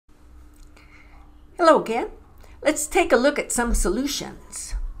Hello again. Let's take a look at some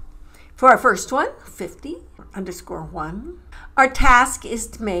solutions. For our first one, 50_1, our task is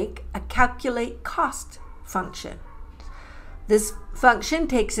to make a calculate cost function. This function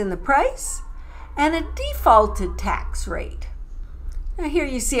takes in the price and a defaulted tax rate. Now here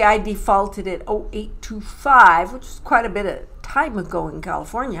you see I defaulted at 0825, which is quite a bit of time ago in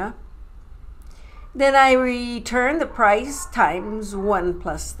California. Then I return the price times 1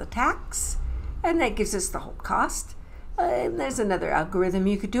 plus the tax, and that gives us the whole cost. And there's another algorithm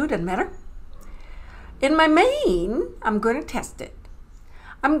you could do, it doesn't matter. In my main, I'm going to test it.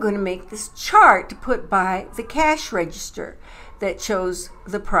 I'm going to make this chart to put by the cash register that shows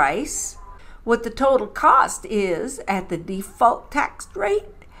the price, what the total cost is at the default tax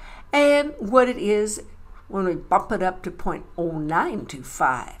rate, and what it is when we bump it up to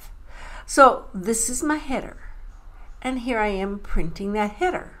 0.0925. So this is my header, and here I am printing that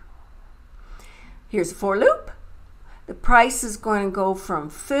header. Here's a for loop. The price is going to go from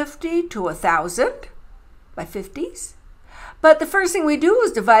 50 to 1,000 by 50s. But the first thing we do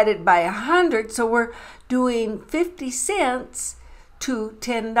is divide it by 100, so we're doing 50 cents to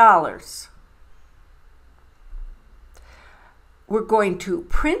 $10. We're going to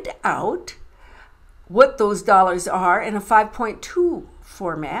print out what those dollars are in a 5.2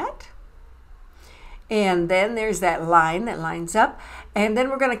 format. And then there's that line that lines up. And then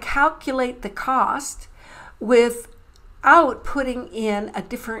we're going to calculate the cost without putting in a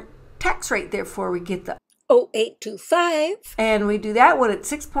different tax rate. Therefore, we get the 0825. And we do that one at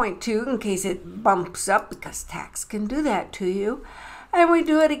 6.2 in case it bumps up, because tax can do that to you. And we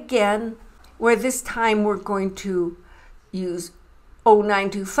do it again, where this time we're going to use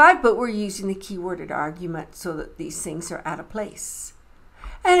 0925, but we're using the keyworded argument so that these things are out of place.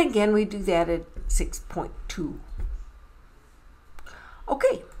 And again, we do that at 6.2.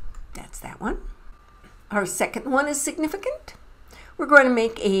 Okay, that's that one. Our second one is significant. We're going to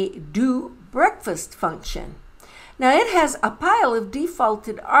make a do breakfast function. Now it has a pile of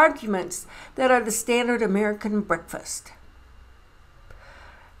defaulted arguments that are the standard American breakfast.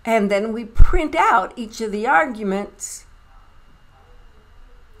 And then we print out each of the arguments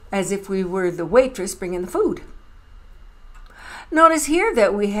as if we were the waitress bringing the food. Notice here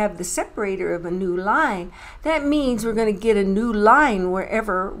that we have the separator of a new line. That means we're going to get a new line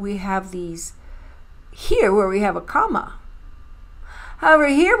wherever we have these, here where we have a comma. However,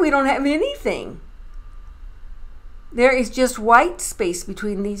 here we don't have anything. There is just white space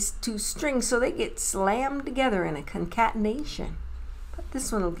between these two strings, so they get slammed together in a concatenation. But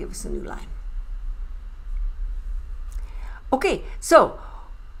this one will give us a new line. Okay, so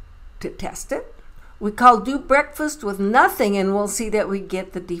to test it, we call do breakfast with nothing, and we'll see that we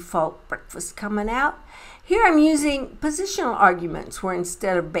get the default breakfast coming out. Here I'm using positional arguments, where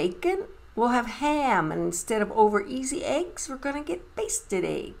instead of bacon, we'll have ham, and instead of over easy eggs, we're going to get basted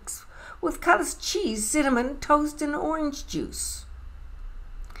eggs with cottage cheese, cinnamon, toast, and orange juice.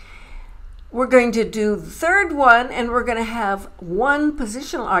 We're going to do the third one, and we're going to have one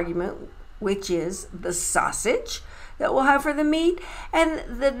positional argument, which is the sausage that we'll have for the meat,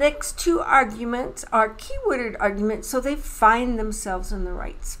 and the next two arguments are keyworded arguments, so they find themselves in the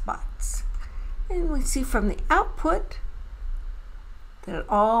right spots. And we see from the output that it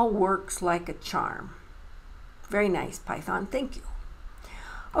all works like a charm. Very nice, Python. Thank you.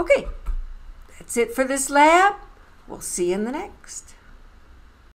 Okay, that's it for this lab. We'll see you in the next.